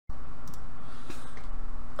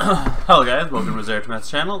Hello guys, welcome to Zaretameth's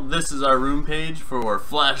channel. This is our room page for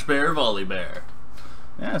Flash Bear Volibear.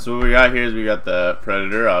 Yeah, so what we got here is we got the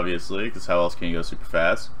Predator, obviously, because how else can you go super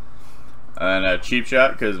fast? And a cheap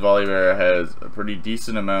shot, because Volibear has a pretty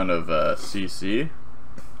decent amount of CC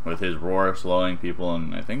with his roar slowing people,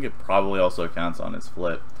 and I think it probably also counts on his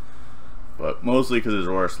flip. But mostly because his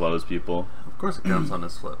roar slows people. Of course it counts on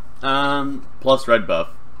his flip. Plus red buff.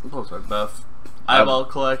 Plus red buff. Eyeball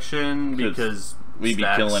collection, because we be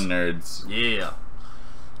killing nerds. Yeah.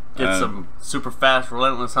 Get some super fast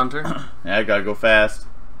Relentless Hunter. Yeah, gotta go fast.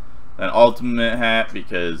 An ultimate hat,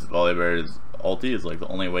 because Volibear's ulti is like the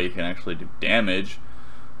only way you can actually do damage.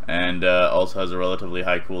 And also has a relatively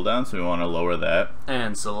high cooldown, so we want to lower that.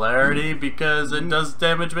 And celerity, because it does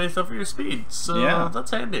damage based off of your speed. So yeah,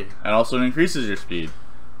 that's handy. And also it increases your speed.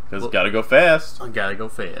 Because gotta go fast. I gotta go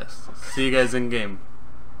fast. See you guys in game.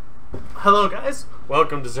 Hello guys,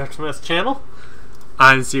 welcome to Zaretameth's channel.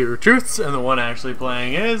 I'm Seer Truths, and the one actually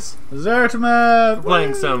playing is Zaretameth.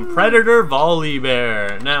 Playing some Predator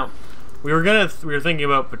Volibear. Now, we were thinking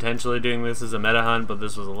about potentially doing this as a meta hunt, but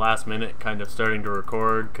this was a last minute kind of starting to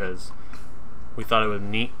record because we thought it was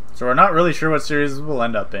neat. So we're not really sure what series we'll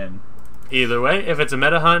end up in. Either way, if it's a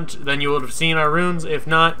meta hunt, then you would have seen our runes. If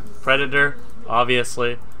not, Predator,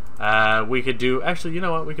 obviously. We could do, actually, you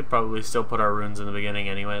know what? We could probably still put our runes in the beginning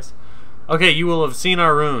anyways. Okay, you will have seen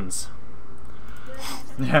our runes.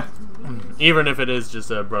 Yeah. Even if it is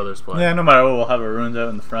just a brother's play. Yeah, no matter what, we'll have our runes out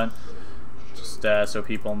in the front. Just so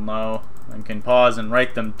people know and can pause and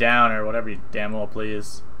write them down or whatever you damn well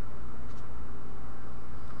please.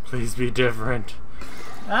 Please be different.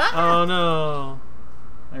 Ah! Oh no.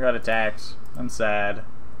 I got attacked. I'm sad.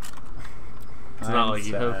 It's not like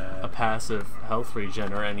you have a passive health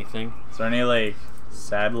regen or anything. Is there any, like,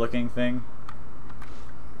 sad looking thing?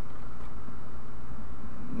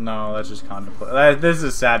 No, that's just contemplate. This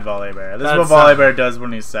is sad Volibear. This is what Volibear does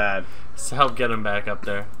when he's sad. Just help get him back up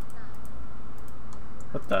there.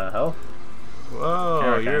 What the hell?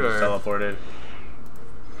 Whoa, you're just teleported.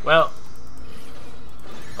 Well.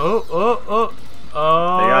 Oh. They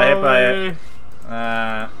got hit by it.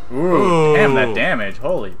 Ooh, damn that damage.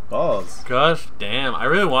 Holy balls. Gosh damn. I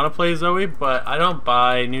really want to play Zoe, but I don't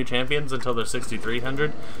buy new champions until they're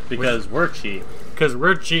 6,300. Because we're cheap. Because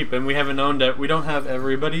we're cheap and we haven't owned it. We don't have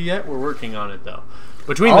everybody yet. We're working on it though.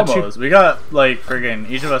 Between Almost. the two, we got like friggin'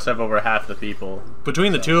 each of us have over half the people.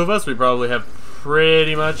 Between the two of us, we probably have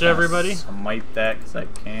pretty much everybody. Smite that because I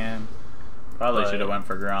can. Probably should have went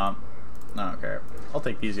for Gromp. I don't care. I'll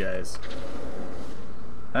take these guys.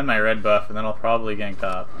 Then my red buff, and then I'll probably gank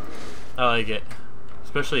top. I like it.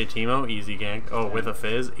 Especially a Teemo, easy gank. Oh, with a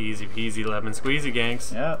fizz, easy peasy lemon squeezy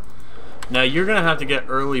ganks. Yeah. Now you're gonna have to get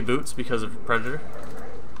early boots because of Predator.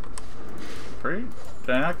 Did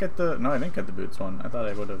I not get the? No, I didn't get the boots one. I thought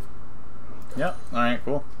I would have. Yep. All right.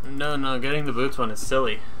 Cool. No, getting the boots one is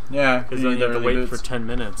silly. Yeah, because then you have to wait for 10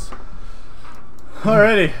 minutes.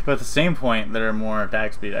 Alrighty, but at the same point, there are more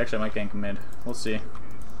attack speed. Actually, I might gank mid. We'll see.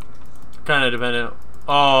 Kind of dependent.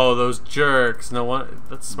 Oh, those jerks! No one.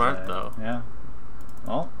 That's smart though. Yeah.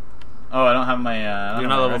 Well. Oh, I don't have my. You're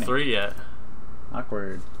not level 3 yet.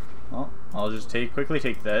 Awkward. Well, I'll just quickly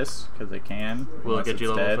take this because I can. Will it get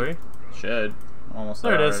you level 3? Should. I'm almost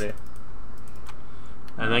there. There it is.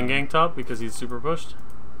 And then gank top because he's super pushed.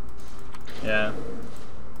 Yeah.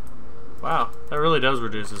 Wow, that really does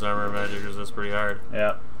reduce his armor and magic resist pretty hard.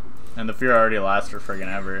 Yeah. And the fear already lasts for friggin'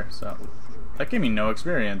 ever, so that gave me no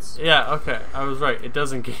experience. Yeah. Okay, I was right. It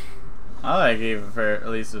doesn't give. I gave it for at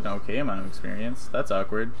least an okay amount of experience. That's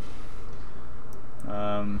awkward.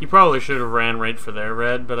 You probably should have ran right for their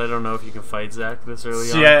red, but I don't know if you can fight Zach this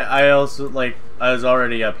early on. Yeah, I also, like, I was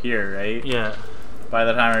already up here, right? Yeah. By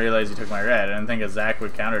the time I realized he took my red, I didn't think a Zach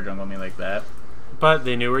would counter jungle me like that. But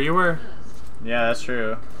they knew where you were. Yeah, that's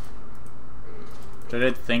true. Which I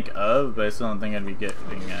did think of, but I still don't think I'd be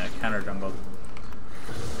getting counter jungled.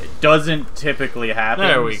 It doesn't typically happen.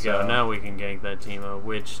 There we go. Now we can gank that Teemo,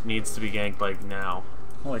 which needs to be ganked like now.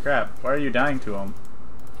 Holy crap! Why are you dying to him?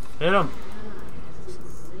 Hit him.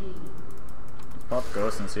 Pop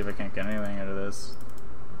Ghost and see if I can't get anything out of this.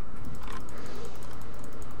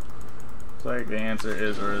 Looks like the answer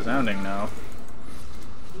is a resounding no.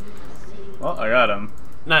 Well, I got him.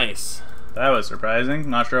 Nice. That was surprising.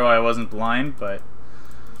 Not sure why I wasn't blind, but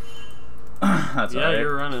that's alright. Yeah,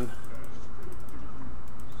 you're running.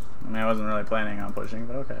 I mean, I wasn't really planning on pushing,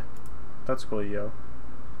 but okay. That's cool, yo.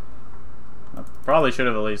 I probably should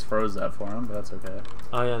have at least froze that for him, but that's okay.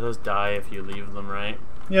 Oh yeah, those die if you leave them, right?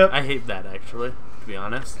 Yep. I hate that, actually, to be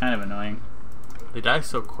honest. Kind of annoying. They die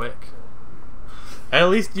so quick. At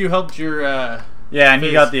least you helped your, yeah, and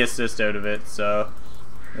he got the assist out of it, so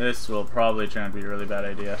This will probably turn out to be a really bad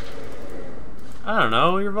idea. I don't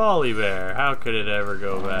know, you're Volibear. How could it ever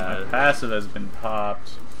go bad? My passive has been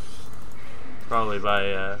popped. Probably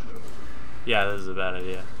by, yeah, this is a bad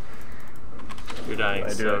idea. You're dying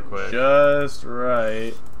so quick. Just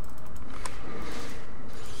right.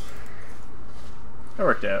 That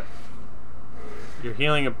worked out. You're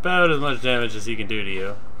healing about as much damage as he can do to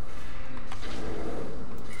you.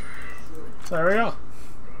 There we go.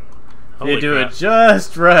 Holy You do crap. it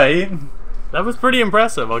just right. That was pretty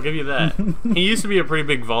impressive, I'll give you that. He used to be a pretty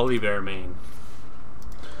big Volibear main.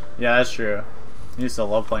 Yeah, that's true. He used to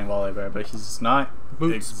love playing Volibear, but he's not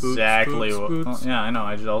exactly what... boots. Well, yeah, I know.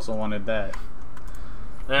 I just also wanted that.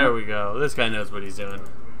 There we go. This guy knows what he's doing.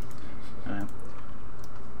 Alright.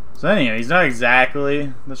 So anyway, he's not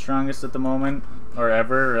exactly the strongest at the moment. Or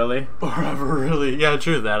ever, really. Or ever, really. Yeah,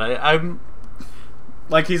 true that. I'm...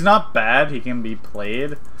 Like, he's not bad. He can be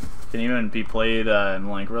played. Can even be played in,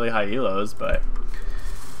 like, really high elos, but...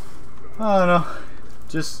 I don't know.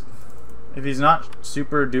 Just... If he's not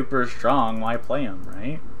super duper strong, why play him,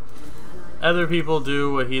 right? Other people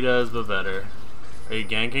do what he does, but better. Are you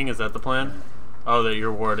ganking? Is that the plan? Oh, that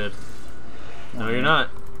you're warded. No, you're not.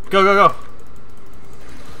 Go, go, go!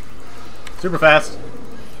 Super fast.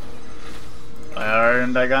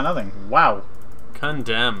 And I got nothing. Wow.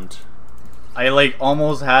 Condemned. I, like,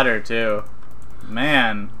 almost had her, too.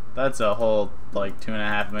 Man, that's a whole, like,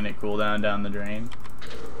 2.5 minute cooldown down the drain.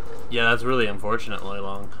 Yeah, that's really unfortunately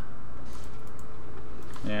long.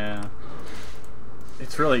 Yeah.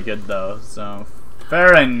 It's really good, though, so...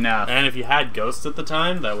 Fair enough. And if you had Ghost at the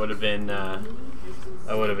time, that would have been,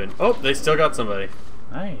 Oh, they still got somebody.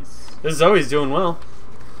 Nice. This Zoe's doing well.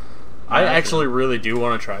 I Yeah, actually really do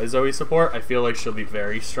want to try Zoe support. I feel like she'll be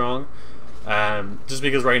very strong. Just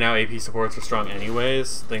because right now AP supports are strong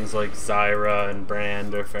anyways. Things like Zyra and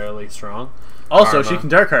Brand are fairly strong. Also, Karma. she can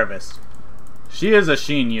Dark Harvest. She is a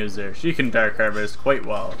Sheen user. She can Dark Harvest quite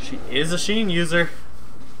well. She is a Sheen user.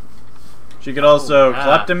 She could also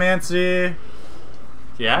yeah. Kleptomancy.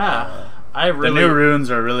 Yeah. The new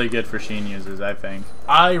runes are really good for Sheen users, I think.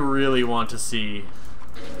 I really want to see...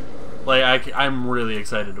 Like, I'm really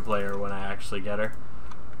excited to play her when I actually get her.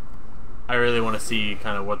 I really want to see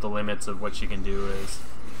kind of what the limits of what she can do is.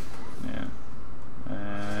 Yeah.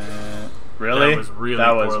 Really? That was really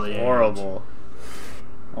That was poorly horrible.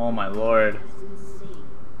 Oh my lord.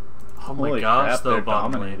 Oh my Holy gosh, crap, though, they're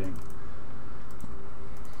bottom lane. dominating.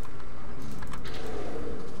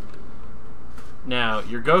 Now,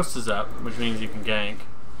 your Ghost is up, which means you can gank.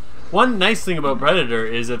 One nice thing about Predator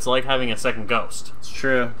is it's like having a second Ghost. It's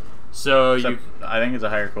true. So Except I think it's a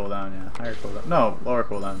higher cooldown, yeah. Higher cooldown. No, lower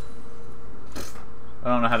cooldown. I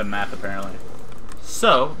don't know how to math, apparently.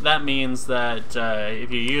 So, that means that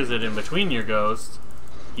if you use it in between your Ghost,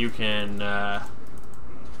 you can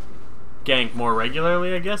gank more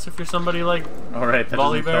regularly, I guess, if you're somebody like Alright, that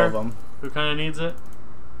doesn't kill Volibear, them. who kind of needs it.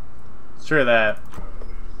 It's true that.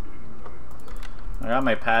 I got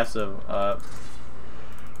my passive up.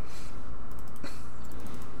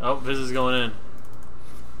 Oh, Viz is going in.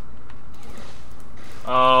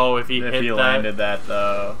 Oh, if he hit that. If he landed that,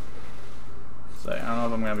 though. It's like, I don't know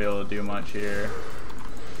if I'm going to be able to do much here.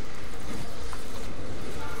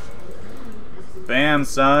 Bam,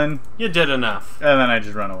 son. You did enough. And then I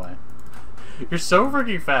just run away. You're so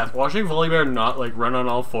freaking fast. Watching Volibear not like run on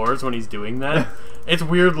all fours when he's doing that, it's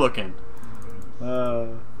weird looking.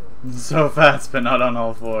 So fast, but not on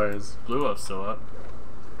all fours. Blue up's still up.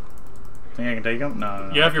 Think I can take him?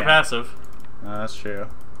 No, You have your passive. No, that's true.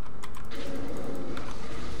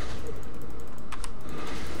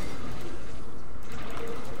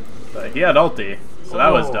 But he had ulti, so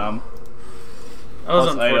that was dumb. That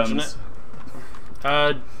was Plus unfortunate.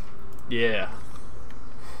 items. Yeah.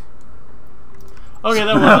 Okay,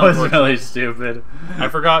 that was That was unfortunate. really stupid. I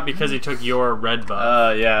forgot because he took your red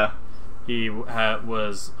buff. Yeah. He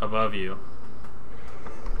was above you.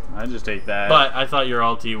 I just take that. But I thought your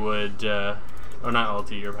ulti would, or not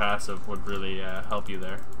ulti, your passive would really help you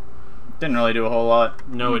there. Didn't really do a whole lot.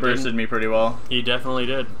 No, it bursted didn't. me pretty well. He definitely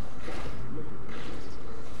did.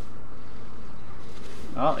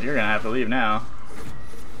 Well, you're gonna have to leave now.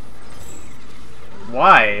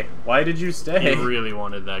 Why? Why did you stay? He really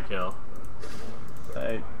wanted that kill.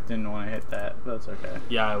 I didn't want to hit that, but that's okay.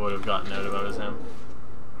 Yeah, I would have gotten out if I was him.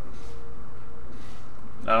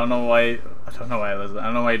 I don't know why. I don't know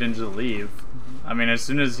why he didn't just leave. I mean, as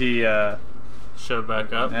soon as he Showed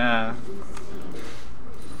back up. yeah.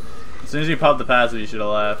 As soon as he popped the passive, he should have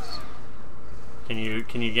left. Can you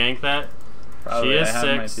gank that? Probably. She is I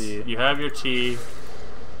have my 6. T. You have your T.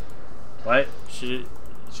 What? She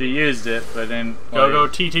She used it, but then go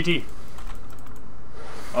T.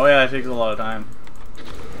 Oh yeah, it takes a lot of time.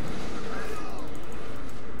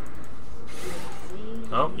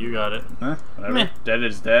 Oh, you got it. Whatever. Meh. Dead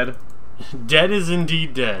is dead. Dead is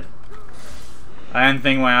indeed dead. I didn't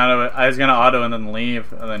think my auto. I was gonna auto and then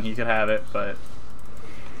leave, and then he could have it, but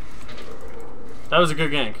That was a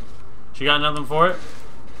good gank. She got nothing for it,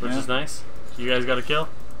 which is nice. You guys got a kill.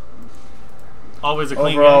 Always a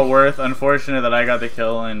clean overall gank. worth. Unfortunate that I got the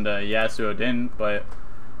kill and Yasuo didn't, but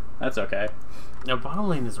that's okay. Now bottom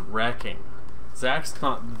lane is wrecking. Zach's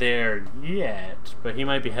not there yet, but he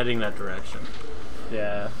might be heading that direction.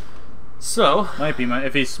 Yeah. So Might be.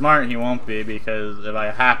 If he's smart, he won't be, because if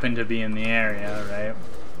I happen to be in the area, right?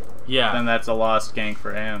 yeah, Then that's a lost gank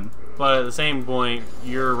for him. but at the same point,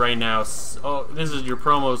 you're right now. Oh, this is your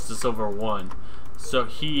promos to Silver 1, so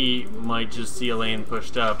he might just see a lane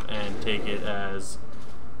pushed up and take it as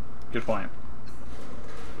Good point.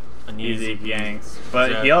 an Easy easy ganks.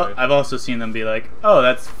 But Exactly. I've also seen them be like, oh,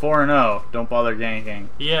 that's 4-0. Don't bother ganking.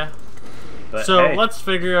 Yeah. But So hey, let's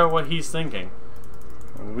figure out what he's thinking.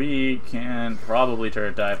 we can probably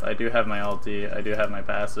turret dive. I do have my ulti. I do have my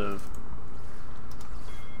passive.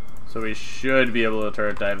 So we should be able to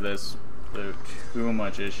turret dive this without too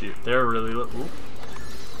much issue. They're really. Ooh.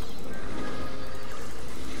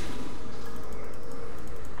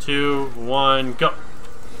 2, 1, go.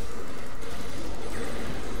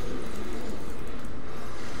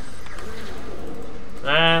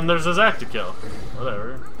 And there's a Zach to kill.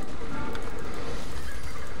 Whatever.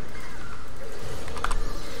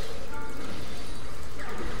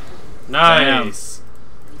 Nice.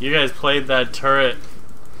 You guys played that turret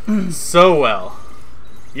so well.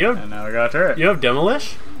 You And have now we got a turret.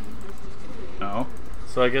 Demolish? No.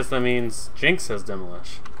 So I guess that means Jinx has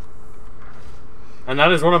Demolish. And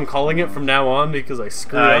that is what I'm calling it from now on because I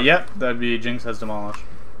screwed up. Yep, that'd be Jinx has Demolish.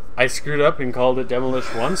 I screwed up and called it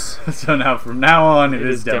Demolish once. So now from now on it It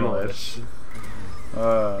is is Demolish.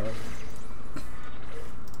 So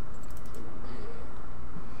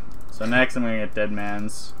next I'm gonna get Dead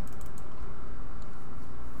Man's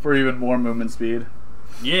for even more movement speed.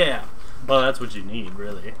 Yeah. Well, that's what you need,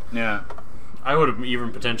 really. Yeah. I would have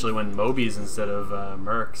even potentially went Mobies instead of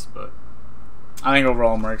Mercs, but I think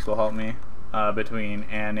overall Mercs will help me between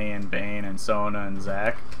Annie and Bane and Sona and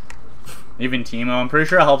Zac. Even Teemo, I'm pretty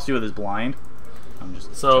sure it helps you with his blind. I'm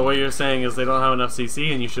just so what you're saying is they don't have enough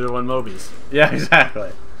CC and you should have won Mobies. yeah,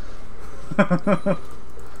 exactly.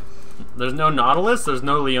 There's no Nautilus, there's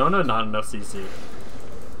no Leona, not enough CC.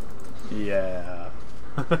 Yeah.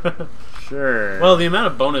 Sure. Well, the amount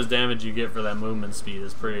of bonus damage you get for that movement speed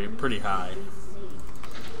is pretty high.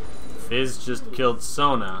 Fizz just killed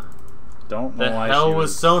Sona. Don't know The why hell she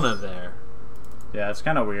was Sona there? Yeah, it's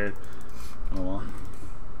kind of weird. Oh well.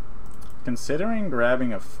 Considering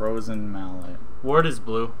grabbing a frozen mallet. Ward is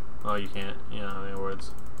blue. Oh, you can't. You don't have any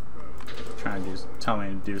words. Trying to tell me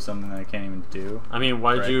to do something that I can't even do. I mean,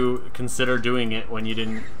 why'd Right. you consider doing it when you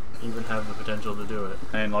didn't even have the potential to do it?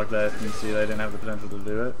 I didn't look that and see that I didn't have the potential to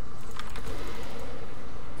do it.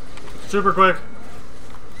 Super quick.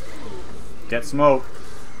 Get smoke.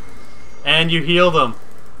 And you healed him.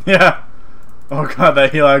 Yeah. Oh god,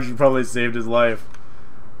 that heal actually probably saved his life.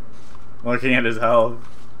 Looking at his health.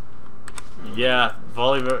 Yeah,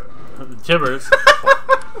 Volibear. Tibbers.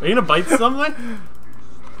 Are you gonna bite something?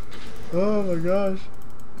 Oh my gosh.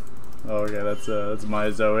 Oh, okay, that's my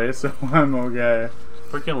Zoe, so I'm okay.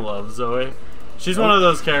 Freaking love Zoe. She's one of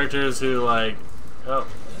those characters who, like,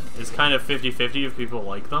 is kind of 50-50 if people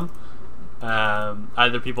like them.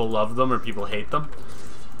 Either people love them or people hate them.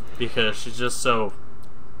 Because she's just so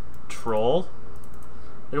troll.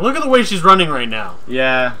 Like, look at the way she's running right now.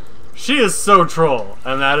 Yeah. She is so troll,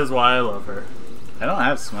 and that is why I love her. I don't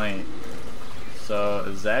have smite. So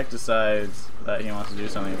if Zac decides that he wants to do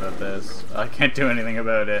something about this, I can't do anything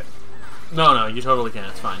about it. No, you totally can.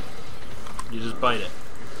 It's fine. You just bite it.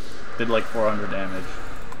 Did like 400 damage.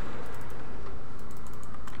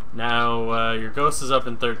 Now, your ghost is up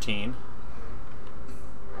in 13.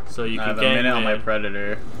 So you I can have a gank minute on my mid.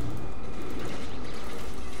 Predator.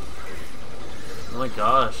 Oh my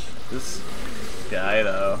gosh. This guy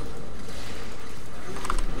though.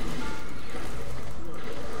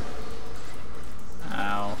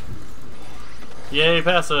 Ow. Yay,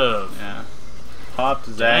 passive! Yeah. Popped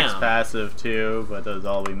Zac's Damn. passive too, but that's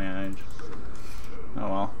all we managed. Oh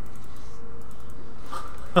well.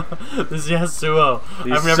 This Yasuo.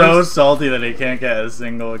 He's so salty that he can't get a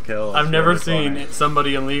single kill. I've It's never really seen funny.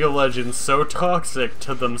 somebody in League of Legends so toxic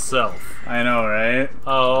to themselves. I know, right?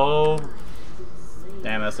 Oh,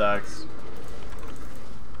 Damn, that sucks.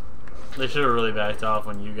 they should have really backed off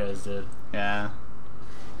when you guys did. Yeah.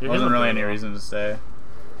 You're Wasn't hitting really the any ball. reason to stay.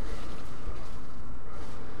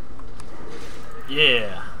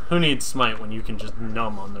 Yeah. Who needs smite when you can just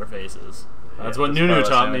numb on their faces? That's Yeah, what Nunu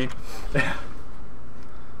taught me. How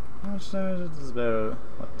much damage is this? About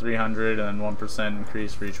what, 300 and then 1%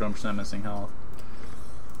 increase for each 1% missing health.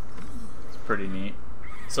 It's pretty neat.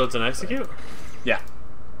 So it's an execute? Yeah.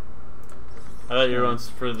 I thought you were once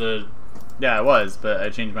for the... Yeah, I was, but I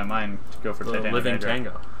changed my mind to go for Titanic Living Hydra.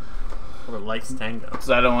 Tango. Or Likes Tango.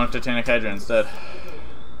 So I don't want Titanic Hydra instead.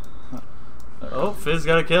 Oh, Fizz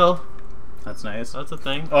got a kill. That's nice. That's a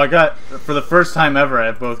thing. Oh, I got, for the first time ever, I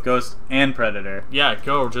have both Ghost and Predator. Yeah,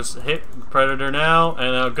 go. Just hit Predator now,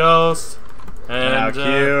 and now Ghost. And now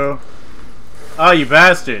Q. Oh, you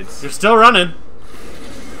bastards. You're still running.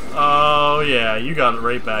 Oh, yeah, you got it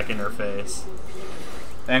right back in her face.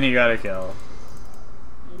 And he got a kill.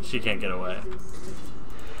 She can't get away.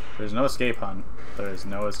 There's no escape, hon. There is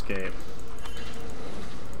no escape.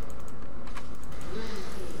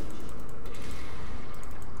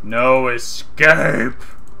 No escape!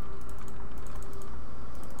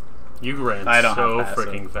 You ran I don't so have passive.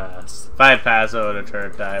 freaking fast. If I had passive, I would have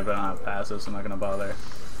turret dive, but I don't have passive, so I'm not gonna bother.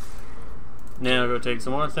 Now go take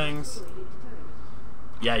some more things.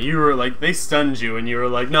 Yeah, you were like, they stunned you, and you were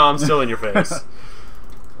like, no, I'm still in your face.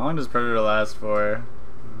 How long does Predator last for?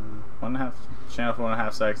 1.5. Channel for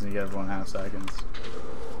 1.5 seconds, and you get it for 1.5 seconds.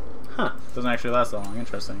 Huh. Doesn't actually last that long.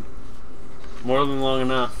 Interesting. More than long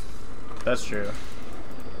enough. That's true.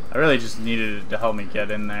 I really just needed it to help me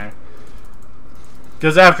get in there.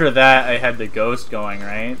 Because after that, I had the Ghost going,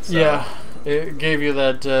 right? So. Yeah, it gave you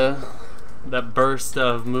that that burst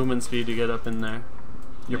of movement speed to get up in there.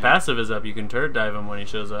 Your passive is up. You can turret dive him when he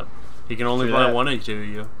shows up. He can only blind one of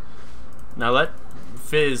you. Now let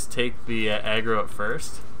Fizz take the aggro at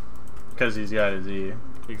first. Because he's got his E.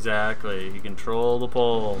 Exactly. You control the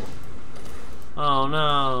pole. Oh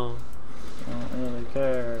no. I don't really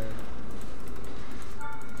care.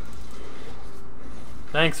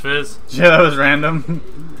 Thanks, Fizz. Yeah, that was random.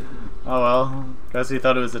 Oh well. Guess he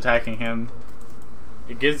thought it was attacking him.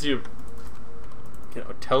 It gives you,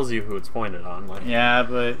 tells you who it's pointed on. Like, yeah,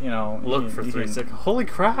 but look for 3 seconds. Holy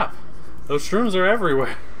crap! Those shrooms are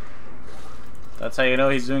everywhere. That's how you know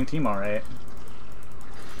he's doing Teemo right.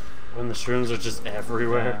 When the shrooms are just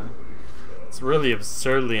everywhere. Yeah. It's really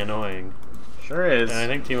absurdly annoying. Sure is. And I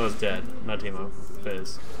think Teemo's dead. Not Teemo.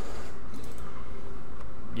 Fizz.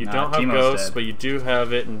 You Nah, don't have Teemo's Ghost, dead. but you do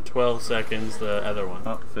have it in 12 seconds, the other one.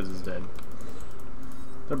 Oh, Fizz is dead.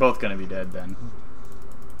 They're both gonna be dead then.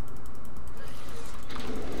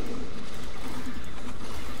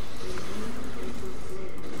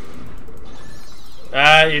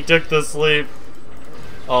 Ah, you took the sleep.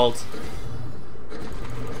 Alt.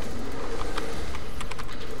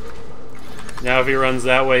 Now if he runs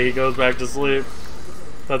that way, he goes back to sleep.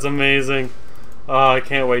 That's amazing. Oh, I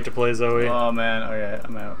can't wait to play Zoe. Oh man, okay,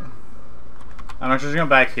 I'm out. I'm actually going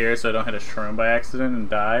back here so I don't hit a shroom by accident and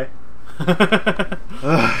die.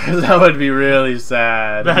 That would be really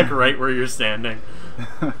sad. Back right where you're standing.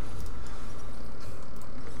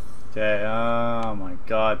 Okay, oh my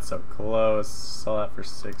god, so close. Saw that for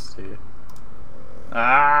 60.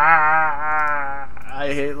 Ah,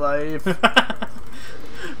 I hate life.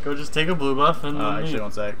 Go just take a blue buff and then actually,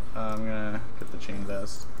 one sec. I'm gonna get the chain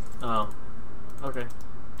vest. Oh. Okay.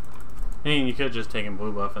 I mean, you could just take a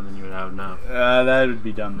blue buff and then you would have enough. That would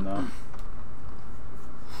be dumb though.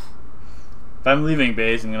 If I'm leaving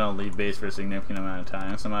base, I'm gonna leave base for a significant amount of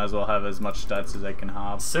time, so I might as well have as much stats as I can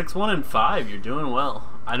hop. 6, 1, and 5. You're doing well.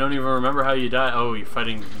 I don't even remember how you died. Oh, you're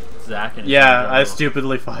fighting Zac in his own jungle. I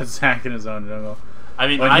stupidly fought Zac in his own jungle. I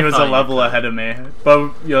mean, when he was a level ahead of me,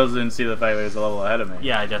 but you also didn't see the fact that he was a level ahead of me.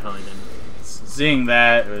 Yeah, I definitely didn't. Seeing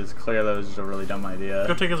that, it was clear that it was just a really dumb idea.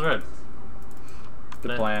 Go take his red.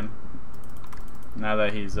 Good plan. Now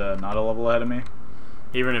that he's not a level ahead of me.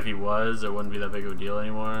 Even if he was, it wouldn't be that big of a deal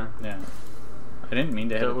anymore. Yeah. I didn't mean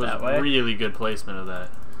to hit it that way. It was really good placement of that.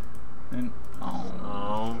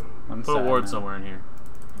 Oh. Put a ward somewhere in here.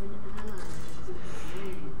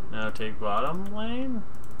 Now take bottom lane.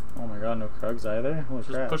 Oh my god, no Krugs either? Holy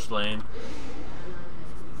Just crap. push lane.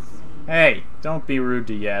 Hey, don't be rude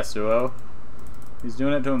to Yasuo. He's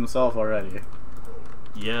doing it to himself already.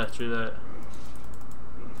 Yeah, true that.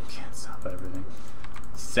 Can't stop everything.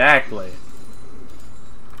 Exactly.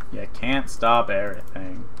 You can't stop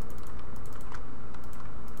everything.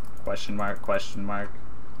 Question mark, question mark.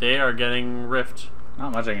 They are getting rift.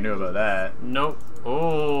 Not much I can do about that. Nope.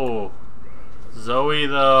 Oh. Zoe,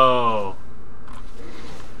 though.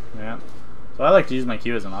 Yeah. So I like to use my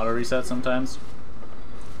Q as an auto reset sometimes.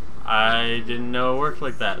 I didn't know it worked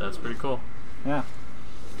like that. That's pretty cool. Yeah.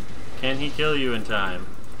 Can he kill you in time?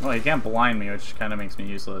 Well, he can't blind me, which kind of makes me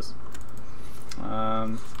useless.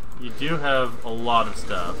 You do have a lot of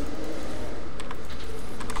stuff.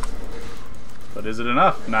 But is it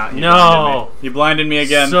enough? Nah, No! You blinded me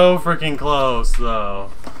again. So freaking close,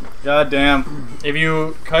 though. God damn. If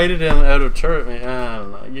you kited him out of turret, I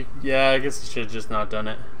don't know. Yeah, I guess you should have just not done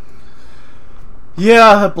it.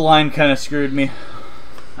 Yeah, the blind kind of screwed me.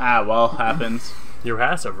 Ah, well, happens. Your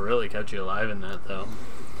passive really kept you alive in that, though.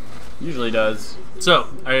 Usually does. So,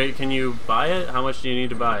 can you buy it? How much do you need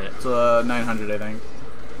to buy it? It's 900, I think.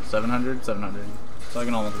 700? 700. So I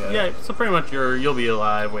can almost get it. Yeah, so pretty much you'll be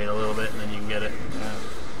alive, wait a little bit, and then you can get it. Yeah.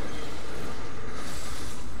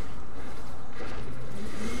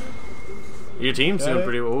 Your team's doing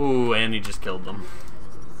pretty well. Ooh, Annie just killed them.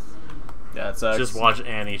 Yeah, it sucks. Just watch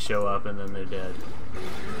Annie show up and then they're dead.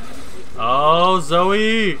 Oh,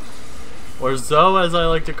 Zoe! Or Zoe, as I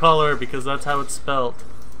like to call her, because that's how it's spelled.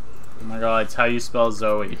 Oh my god, it's how you spell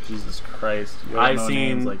Zoe. Jesus Christ. You don't know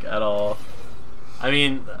names, like, at all. I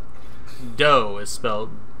mean, Doe is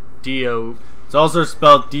spelled D-O... It's also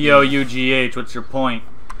spelled D-O-U-G-H. What's your point?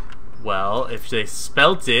 Well, if they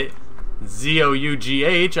spelt it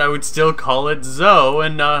Z-O-U-G-H, I would still call it Zoe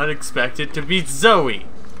and not expect it to be Zoe.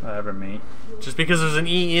 Whatever, mate. Just because there's an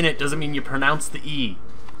E in it doesn't mean you pronounce the E.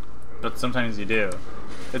 But sometimes you do.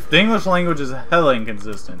 The English language is hella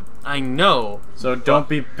inconsistent. I know. So don't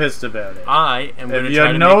be pissed about it. I am going to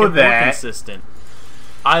try to make it more consistent.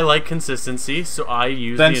 I like consistency, so I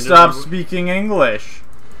use Then stop speaking English.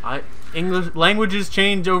 English languages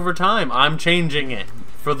change over time. I'm changing it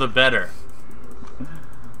for the better.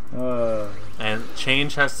 And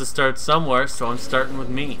change has to start somewhere, so I'm starting with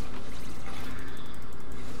me.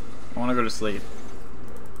 I want to go to sleep.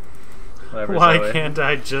 Whatever, Why Zoe. can't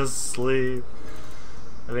I just sleep?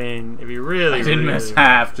 I mean, if you really... I didn't miss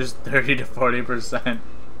half, just 30 to 40%.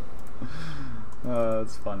 Oh,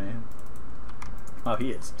 that's funny. Oh,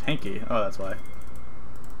 he is tanky. Oh, that's why.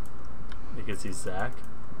 Because he's Zach?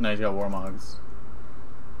 No, he's got Warmogs.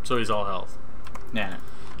 So he's all health. Nah.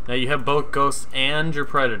 Now you have both Ghosts and your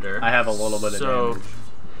Predator. I have a little bit of damage.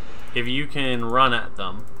 If you can run at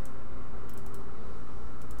them...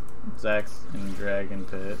 Zach's in Dragon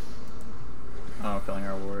Pit. Oh, killing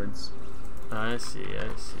our wards. I see,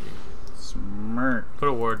 I see. Smirk. Put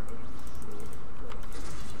a ward.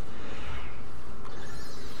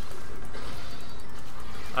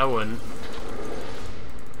 I wouldn't.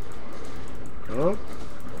 Oh.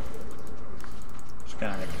 Just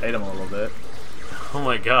gonna kite him a little bit. Oh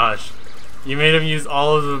my gosh. You made him use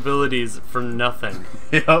all of his abilities for nothing.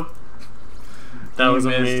 Yep. That was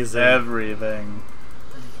amazing. Everything.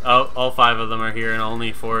 Oh, all 5 of them are here and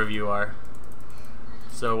only 4 of you are.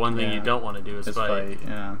 So one thing you don't want to do is fight.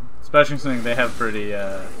 Yeah. Especially something they have pretty,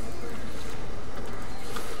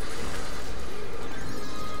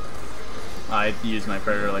 I used my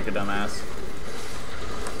Predator like a dumbass.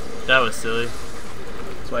 That was silly.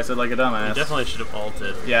 That's why I said like a dumbass. You definitely should have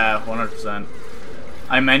ulted. Yeah, 100%.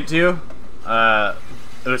 I meant to. It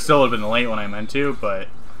would still have been late when I meant to, but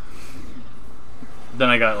then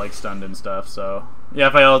I got like stunned and stuff, so yeah,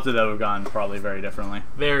 if I ulted, that would have gone probably very differently.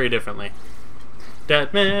 Very differently.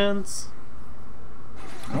 Dead Man's.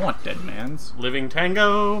 I don't want Dead Man's. Living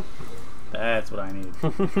Tango. That's what I need.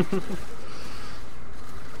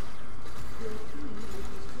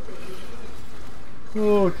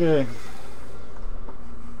 Okay.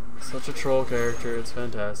 Such a troll character, it's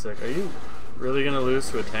fantastic. Are you really gonna lose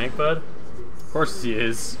to a tank, bud? Of course he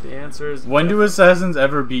is. The answer is... When do assassins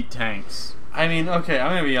ever beat tanks? I mean, okay,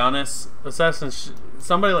 I'm gonna be honest. Assassins...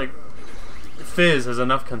 Somebody like Fizz has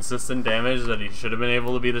enough consistent damage that he should have been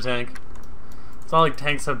able to beat a tank. It's not like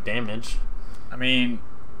tanks have damage. I mean...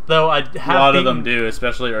 Though I have a lot of them do,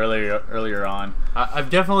 especially earlier on. I've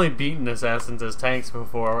definitely beaten assassins as tanks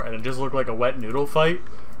before, and it just looked like a wet noodle fight.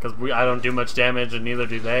 Because I don't do much damage, and neither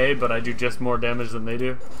do they, but I do just more damage than they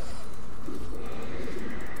do.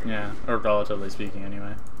 Yeah, or relatively speaking,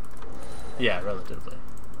 anyway. Yeah, relatively.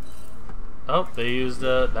 Oh, they used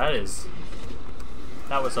that was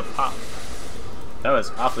a pop. That was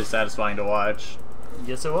awfully satisfying to watch.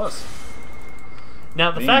 Yes, it was. Now,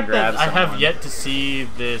 the fact that I have yet to see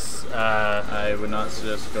this... I would not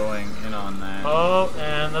suggest going in on that. Oh,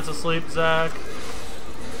 and that's asleep, Zach.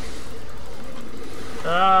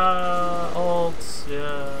 Ult,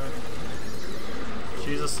 yeah.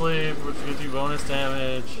 She's asleep, which gives you bonus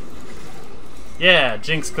damage. Yeah,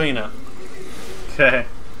 Jinx cleanup. Okay.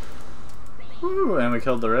 Woo, and we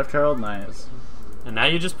killed the Rift Herald, nice. And now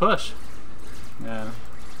you just push. Yeah.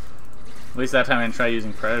 At least that time I didn't try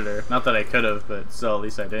using Predator. Not that I could have, but still, at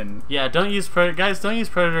least I didn't. Yeah, don't use Predator. Guys, don't use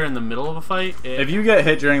Predator in the middle of a fight. If you get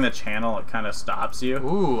hit during the channel, it kind of stops you.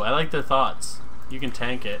 Ooh, I like their thoughts. You can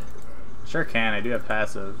tank it. Sure can. I do have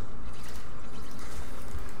passive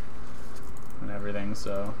and everything,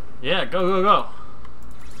 so. Yeah, go, go, go.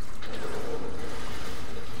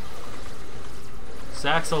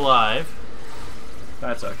 Zach's alive.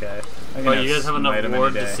 That's okay. But you guys have enough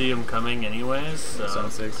ward to see him coming anyways, so.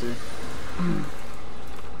 760.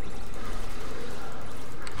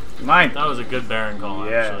 Mine. That was a good Baron call,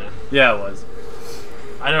 actually. Yeah, it was.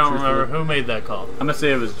 I don't remember who made that call. I'm gonna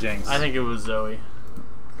say it was Jinx. I think it was Zoe.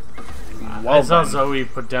 Well I saw done. Zoe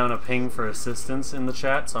put down a ping for assistance in the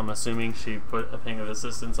chat, so I'm assuming she put a ping of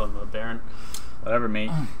assistance on the Baron. Whatever,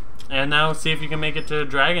 mate. And now see if you can make it to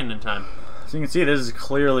Dragon in time. So you can see this is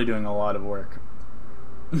clearly doing a lot of work.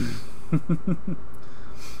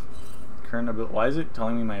 Current ability. Why is it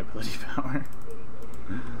telling me my ability power?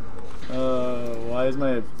 Why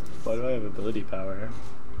do I have ability power?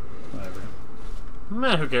 Whatever.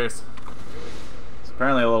 Meh, who cares? It's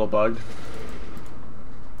apparently a little bugged.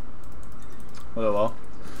 Oh well.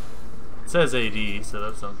 It says AD, so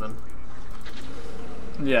that's something.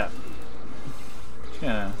 Yeah.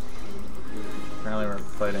 Yeah. Apparently we're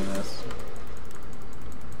fighting this.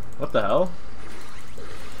 What the hell?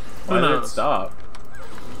 Why did it stop?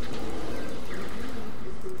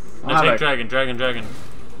 Now take Dragon, Dragon, Dragon.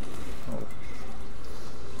 Oh.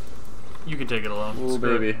 You can take it alone. Ooh,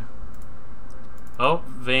 Screw baby. it. Oh,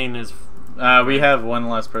 Vayne is... We have one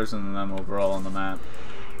less person than them overall on the map.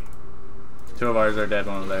 2 of ours are dead,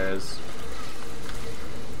 1 of theirs.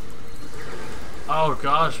 Oh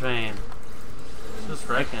gosh, Vayne. Just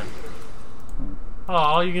wrecking.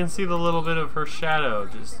 Oh, you can see the little bit of her shadow.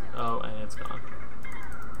 Just... Oh, and it's gone.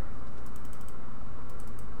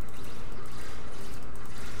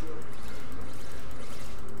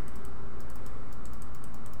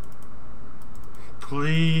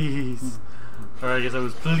 Please. Or I guess I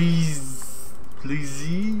was please. Please.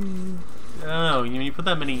 I don't know. When you put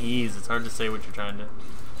that many E's, it's hard to say what you're trying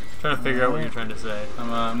to figure out what you're trying to say. I'm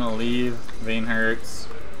gonna leave. Vayne hurts.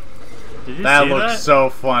 Did you That see looks that? so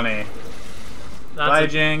funny. Bye,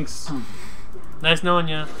 That's Jinx. nice knowing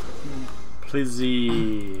ya.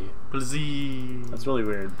 Plizzy. Please. That's really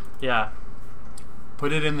weird. Yeah.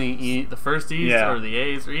 Put it in the first E's Yeah. or the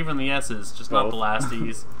A's or even the S's, just not Both. the last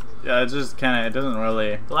E's. Yeah, it just kind of, it doesn't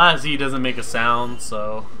really. The last E doesn't make a sound,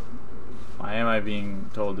 so. Why am I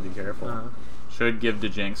being told to be careful? Should give to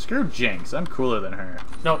Jinx. Screw Jinx. I'm cooler than her.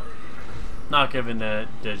 Nope. Not giving to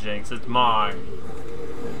Jinx. It's mine.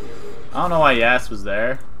 I don't know why Yas was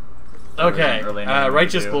there. Okay. Really knowing what to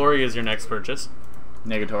Righteous do. Glory is your next purchase.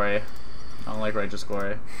 Negatory. I don't like Righteous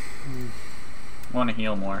Glory. I want to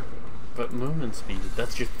heal more. But movement speed,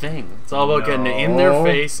 that's your thing. It's all about getting it in their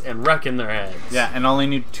face and wrecking their heads. Yeah, and I only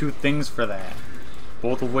need 2 things for that.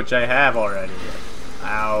 Both of which I have already.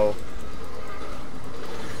 Ow.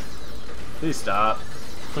 Please stop.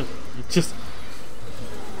 Just,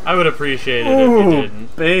 I would appreciate it if you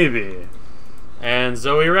didn't. Baby. And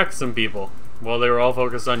Zoe wrecked some people while they were all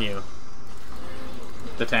focused on you.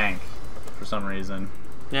 The tank, for some reason.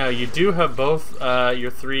 Now, you do have both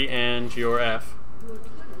your 3 and your F.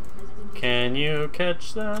 Can you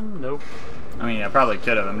catch them? Nope. I mean, I probably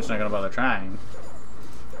could have. I'm just not going to bother trying.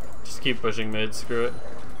 Just keep pushing mid, screw it.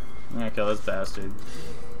 I'm going to kill this bastard.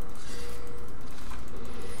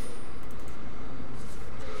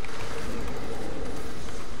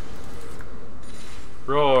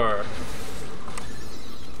 Roar.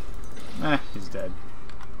 He's dead.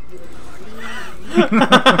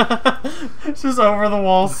 Just over the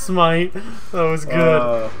wall smite. That was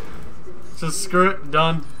good. Just screw it,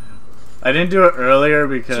 done. I didn't do it earlier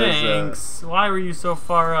because Jinx, why were you so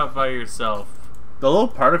far up by yourself? the little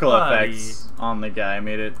particle Buddy. effects on the guy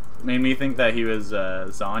made me think that he was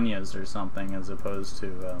Zanya's or something as opposed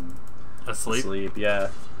to Asleep? Yeah,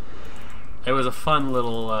 It was a fun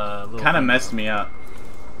little kind of messed me up.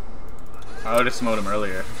 I would have smote him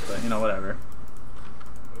earlier, but you know, whatever.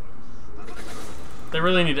 They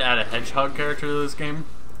really need to add a hedgehog character to this game.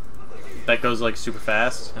 That goes like super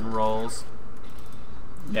fast. And rolls.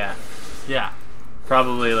 Yeah, Yeah.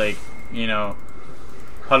 probably like, you know,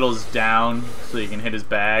 huddles down so you can hit his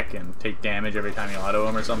back and take damage every time you auto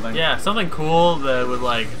him or something. Yeah, something cool that would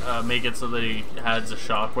like make it so that he has a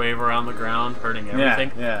shockwave around the ground, hurting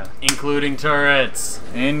everything. Yeah, Including turrets.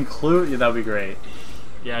 yeah. Yeah, that'd be great.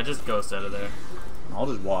 Yeah, just ghost out of there. I'll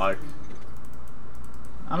just walk.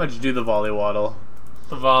 How much do the volley waddle?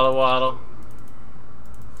 The Vala Waddle.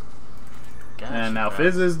 Gosh, And now crap.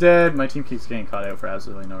 Fizz is dead. My team keeps getting caught out for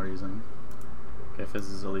absolutely no reason. Okay, Fizz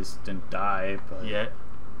is at least didn't die, but Yet.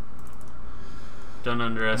 Don't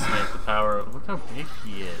underestimate the power of... Look how big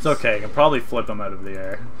he is. it's okay. I can probably flip him out of the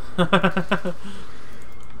air.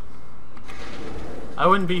 I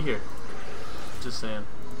wouldn't be here. Just saying.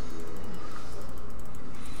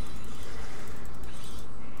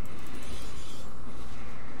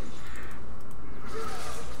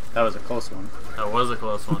 That was a close one. That was a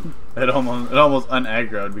close one. It almost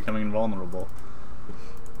unaggroed, becoming invulnerable.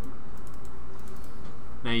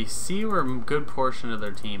 Now you see where a good portion of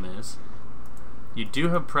their team is. You do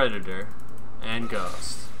have Predator and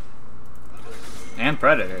Ghost. And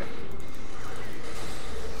Predator.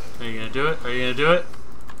 Are you gonna do it? Are you gonna do it?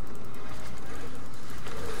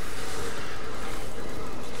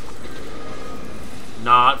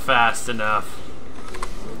 Not fast enough.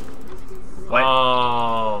 What?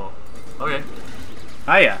 Oh. Okay.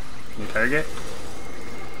 Hiya. New target.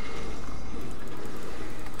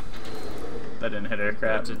 That didn't hit her.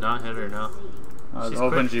 Crap. That did not hit her, no. I was She's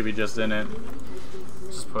hoping quick. she'd be just in it.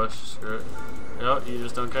 Just push. Screw it. No, you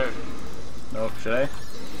just don't care. Nope. Should I?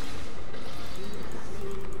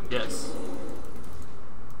 Yes.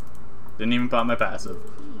 Didn't even pop my passive.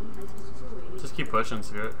 Just keep pushing,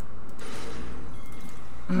 screw it.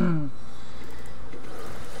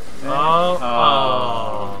 Oh.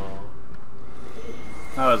 Oh.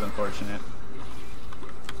 That was unfortunate.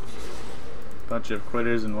 Bunch of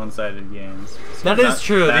quitters and one-sided games. That is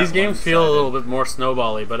true. That These games feel a one-sided. little bit more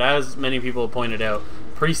snowbally, but as many people have pointed out,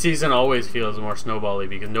 preseason always feels more snowbally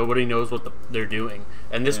because nobody knows what they're doing.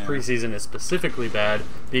 And this Yeah. preseason is specifically bad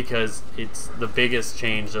because it's the biggest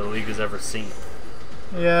change the league has ever seen.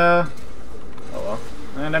 Yeah. Oh well.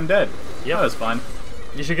 And I'm dead. Yep. That was fun.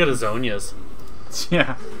 You should get a Zonia's.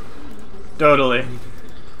 Yeah. Totally.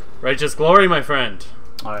 Righteous Glory, my friend.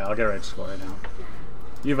 Alright, I'll get right score right now.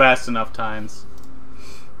 You've asked enough times.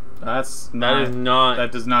 That is not...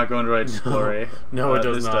 That does not go into right glory. No, it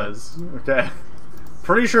does this not. Does. Okay.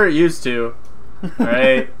 Pretty sure it used to.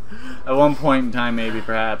 Alright. At one point in time, maybe,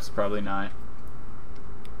 perhaps, probably not.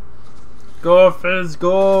 Go, Fizz,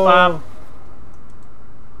 go! Bop.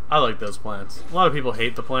 I like those plants. A lot of people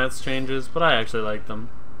hate the plants changes, but I actually like them.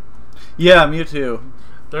 Yeah, me too.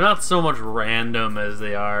 They're not so much random as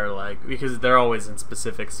they are, like, because they're always in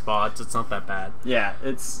specific spots. It's not that bad. Yeah,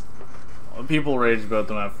 it's... People rage about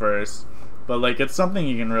them at first, but, like, it's something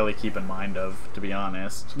you can really keep in mind of, to be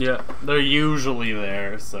honest. Yeah, they're usually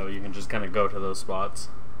there, so you can just kind of go to those spots.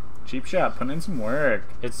 Cheap shot, put in some work.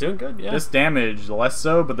 It's doing good, yeah. This damage, less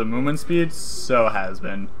so, but the movement speed, so has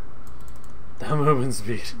been. That movement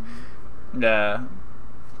speed. Yeah.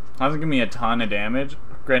 Hasn't given me a ton of damage.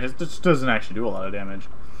 Granted, it just doesn't actually do a lot of damage.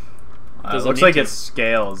 Doesn't looks need like to. it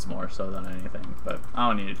scales more so than anything, but I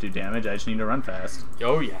don't need to do damage, I just need to run fast.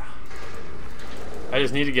 Oh, yeah. I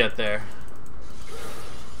just need to get there.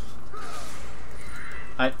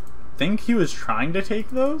 I think he was trying to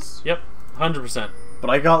take those, Yep, 100%.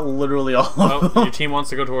 but I got literally all Oh, of them. your team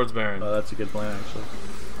wants to go towards Baron. Oh, that's a good plan, actually.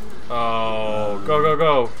 Oh, go, go,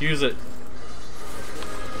 go. Use it.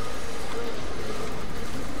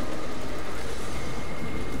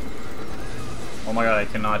 Oh my god, I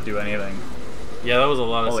cannot do anything. Yeah, that was a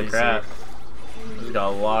lot of Holy CC. crap. Just got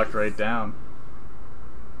locked right down.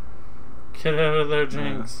 Get out of there,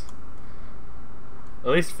 Jinx. At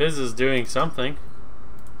least Fizz is doing something.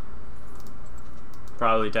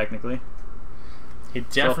 Probably, technically. He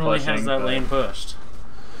definitely has pushing, that but- lane pushed.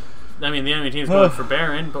 I mean, the enemy team's going for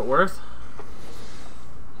Baron, but Worth?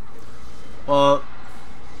 Well,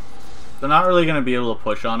 they're not really going to be able to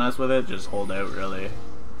push on us with it, just hold out, really.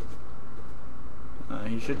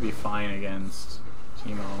 He should be fine against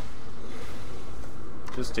Teemo.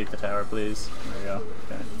 Just take the tower, please. There we go.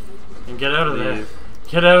 Okay. And get out of there. Leave.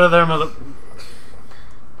 Get out of there, mother...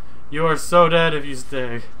 You are so dead if you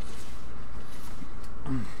stay.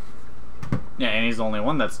 Yeah, and he's the only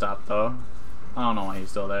one that stopped, though. I don't know why he's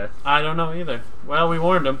still there. I don't know either. Well, we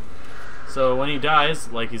warned him. So when he dies,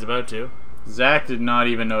 like he's about to, Zach did not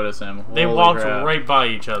even notice him. they Holy walked crap. right by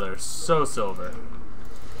each other. So silver.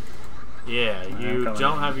 Yeah, you coming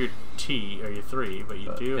don't in. have your T, or your 3, but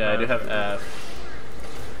you do Yeah, have... I do have F.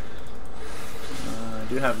 I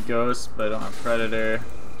do have Ghost, but I don't have Predator.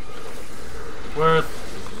 Worth.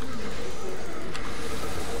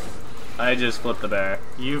 I just flipped the bear.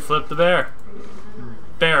 You flipped the bear.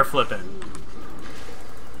 Bear flipping.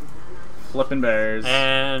 Flipping bears.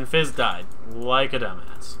 And Fizz died. Like a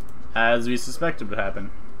dumbass. As we suspected would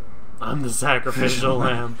happen. I'm the sacrificial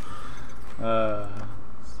lamb.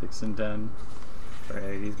 6 and 10.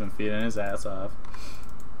 Right, he's been feeding his ass off.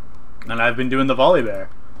 And I've been doing the Volibear.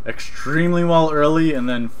 Extremely well early and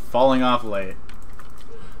then falling off late.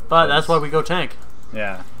 But that's why we go tank.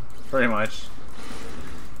 Yeah, pretty much.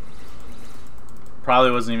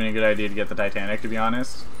 Probably wasn't even a good idea to get the Titanic, to be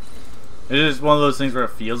honest. It's just one of those things where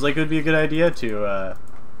it feels like it would be a good idea to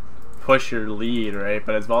push your lead, right?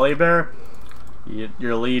 But as Volibear,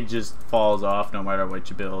 your lead just falls off no matter what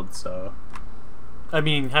you build. So I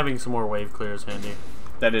mean, having some more wave clear is handy.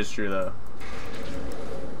 that is true though.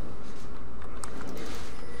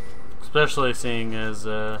 Especially seeing as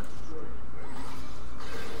There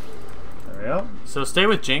we go. so stay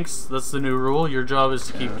with Jinx. That's the new rule. Your job is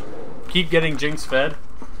to keep getting Jinx fed.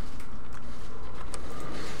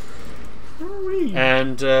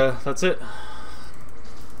 And that's it.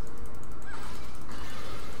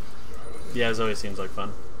 Yeah, it always seems like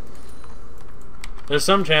fun. There's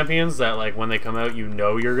some champions that, like, when they come out, you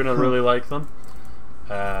know you're gonna really like them.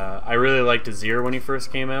 I really liked Seer when he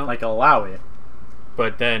first came out. Like Alawi.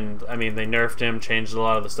 But then, I mean, they nerfed him, changed a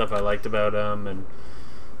lot of the stuff I liked about him, and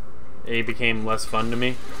he became less fun to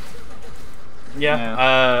me.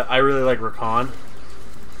 Yeah. I really like Rakan.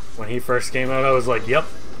 When he first came out, I was like, yep,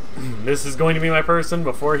 this is going to be my person.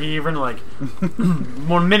 Before he even, like,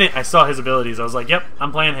 1 minute I saw his abilities, I was like, yep,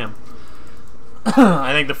 I'm playing him.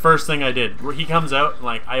 I think the first thing I did, he comes out,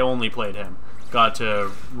 like, I only played him. Got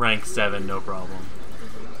to rank 7, no problem.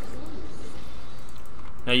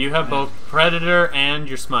 Now you have both Predator and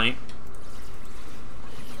your Smite.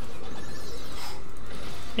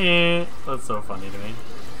 That's so funny to me.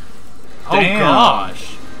 Damn. Oh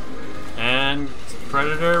gosh! And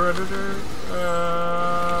Predator.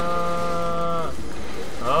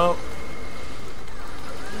 Oh.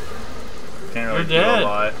 Can't really You're do dead. a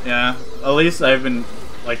lot. Yeah. At least I've been,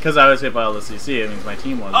 like, because I was hit by all the CC, it means my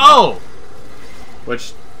team wasn't. Oh!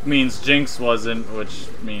 Which means Jinx wasn't, which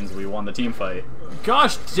means we won the team fight.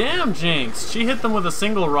 Gosh damn, Jinx! She hit them with a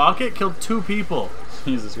single rocket, killed 2 people.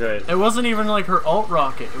 Jesus Christ. It wasn't even like her ult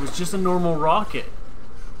rocket, it was just a normal rocket.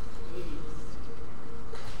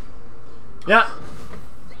 Yeah.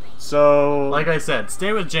 So, Like I said,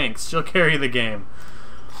 stay with Jinx, she'll carry the game.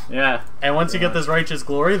 yeah. And once you get this righteous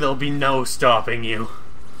glory, there'll be no stopping you.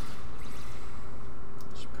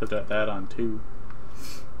 Just put that on 2.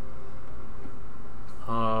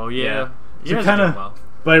 Oh, yeah. You So guys are kind doing of, well.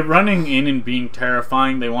 by running in and being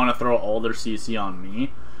terrifying, they want to throw all their CC on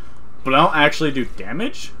me. But I don't actually do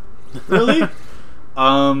damage, really. But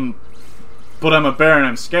I'm a bear and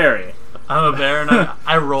I'm scary. I'm a bear and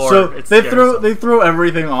I roar. So It's they scary throw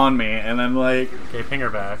everything on me, and then like, Okay, ping her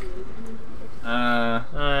back.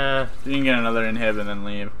 you can get another inhib and then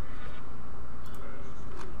leave.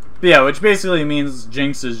 But yeah, which basically means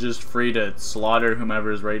Jinx is just free to slaughter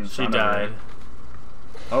whomever's right in She front of her. died.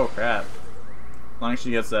 Oh crap! As long as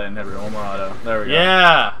she gets that inhibitor, one more auto. There we go.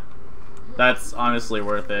 Yeah! That's honestly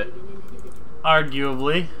worth it.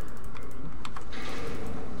 Arguably.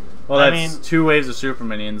 Well, I that's mean, 2 waves of super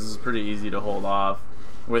minions. This is pretty easy to hold off,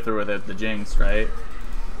 with or without the Jinx, right?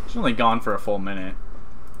 She's only gone for a full minute.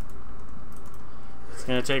 It's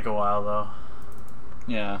gonna take a while, though.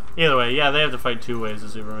 Yeah, Either way, yeah, they have to fight 2 waves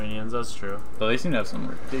of super minions, that's true. but they seem to have some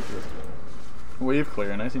ridiculous wave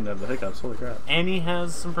clear, and I seem to have the hiccups. Holy crap! Annie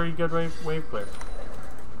has some pretty good wave clear.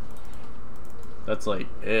 That's like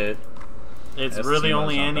it. It's That's really not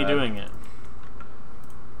only Annie bad. doing it.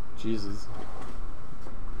 Jesus.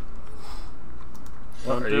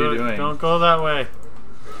 What Don't are do you it. doing? Don't go that way.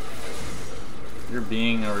 You're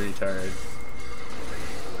being a retard.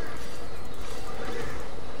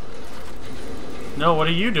 No, what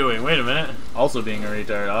are you doing? Wait a minute. Also being a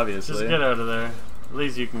retard, obviously. Just get out of there. At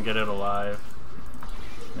least you can get it alive.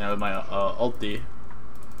 Yeah, with my ulti.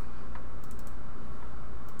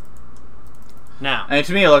 Now. And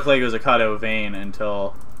to me, it looked like it was a Kato Vayne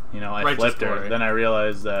until, you know, I Righteous flipped her. glory. Then I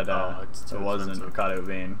realized that it's too it wasn't a expensive. Kato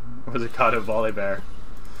Vayne. It was a Kato Volibear.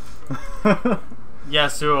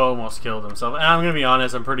 Yasuo almost killed himself. And I'm gonna be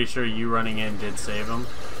honest, I'm pretty sure you running in did save him.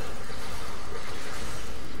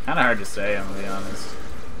 Kind of hard to say, I'm gonna be honest.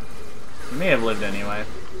 He may have lived anyway.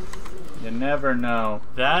 You never know.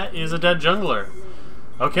 That is a dead jungler.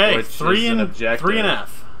 Okay, Which 3 is an and objective. 3 and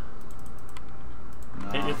F. No.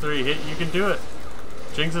 Hit your 3. Hit. You can do it.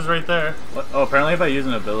 Jinx is right there. What? Oh, apparently if I use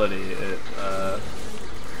an ability, it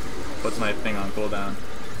puts my thing on cooldown.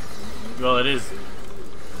 Well, it is.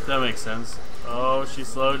 That makes sense. Oh, she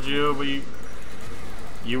slowed you, but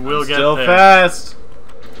you will get Still there. fast.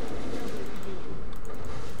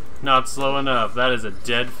 Not slow enough. That is a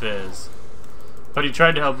dead fizz. But he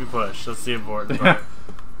tried to help you push. That's the important part.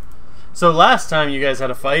 So last time you guys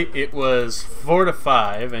had a fight, it was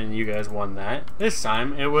 4-5, and you guys won that. This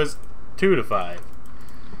time it was 2-5.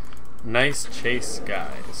 Nice chase,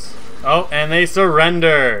 guys. Oh, and they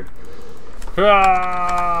surrendered.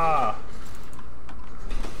 Ah!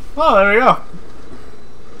 Oh, there we go.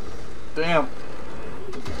 Damn.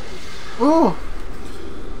 Ooh.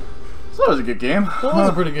 So that was a good game. That was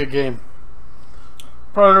a pretty good game.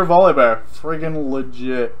 Predator Volibear. Friggin'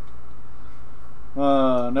 legit.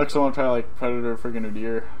 Next I want to try like Predator friggin' a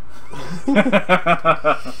deer.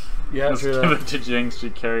 Yeah, Let's true. give it to Jinx. She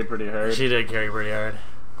carried pretty hard. She did carry pretty hard.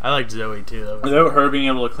 I liked Zoe too, though. Without her being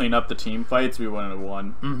able to clean up the team fights, we wouldn't have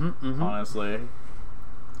won. Mm-hmm. Honestly,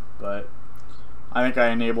 but I think I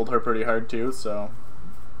enabled her pretty hard too. So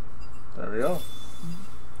there we go.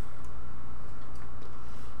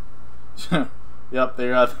 Yep, they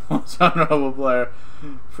got the most honorable player.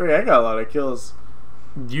 Free, I got a lot of kills.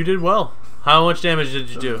 You did well. How much damage did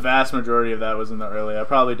you The do? vast majority of that was in the early. I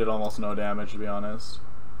probably did almost no damage, to be honest.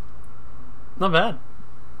 Not bad.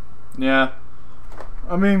 Yeah.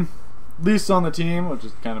 I mean, least on the team, which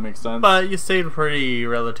kind of makes sense. But you stayed pretty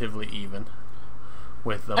relatively even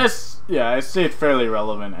with them. Yeah, I stayed fairly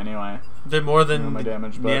relevant anyway. Did more than my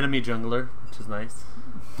damage, the but enemy jungler, which is nice.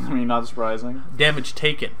 I mean, not surprising. Damage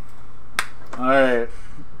taken. Alright.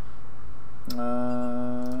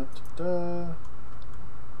 Okay,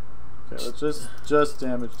 let's just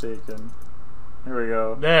damage taken. Here we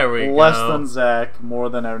go. There we go. Less than Zach, more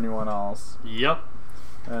than anyone else. Yep.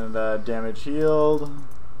 And damage healed.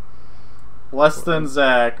 Less than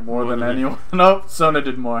Zach, more than anyone. Nope, Sona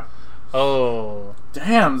did more. Oh.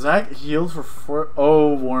 Damn, Zach healed for 4.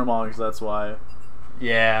 Oh, Warmogs, that's why.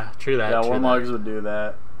 Yeah, true that. Yeah, true Warmogs would do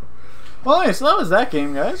that. Well, anyway, so that was that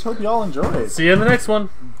game, guys. Hope you all enjoyed. See you in the next one.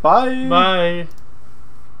 Bye. Bye.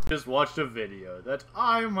 Just watched a video that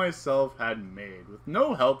I myself had made with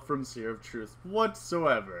no help from Seer of Truth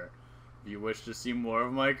whatsoever. If you wish to see more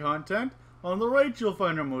of my content, on the right you'll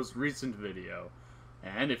find our most recent video.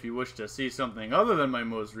 And if you wish to see something other than my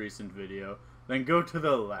most recent video, then go to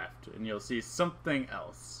the left and you'll see something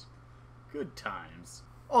else. Good times.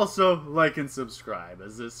 Also, like and subscribe,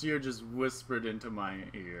 as this Seer just whispered into my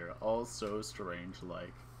ear, all so strange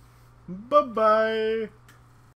like. Bye-bye!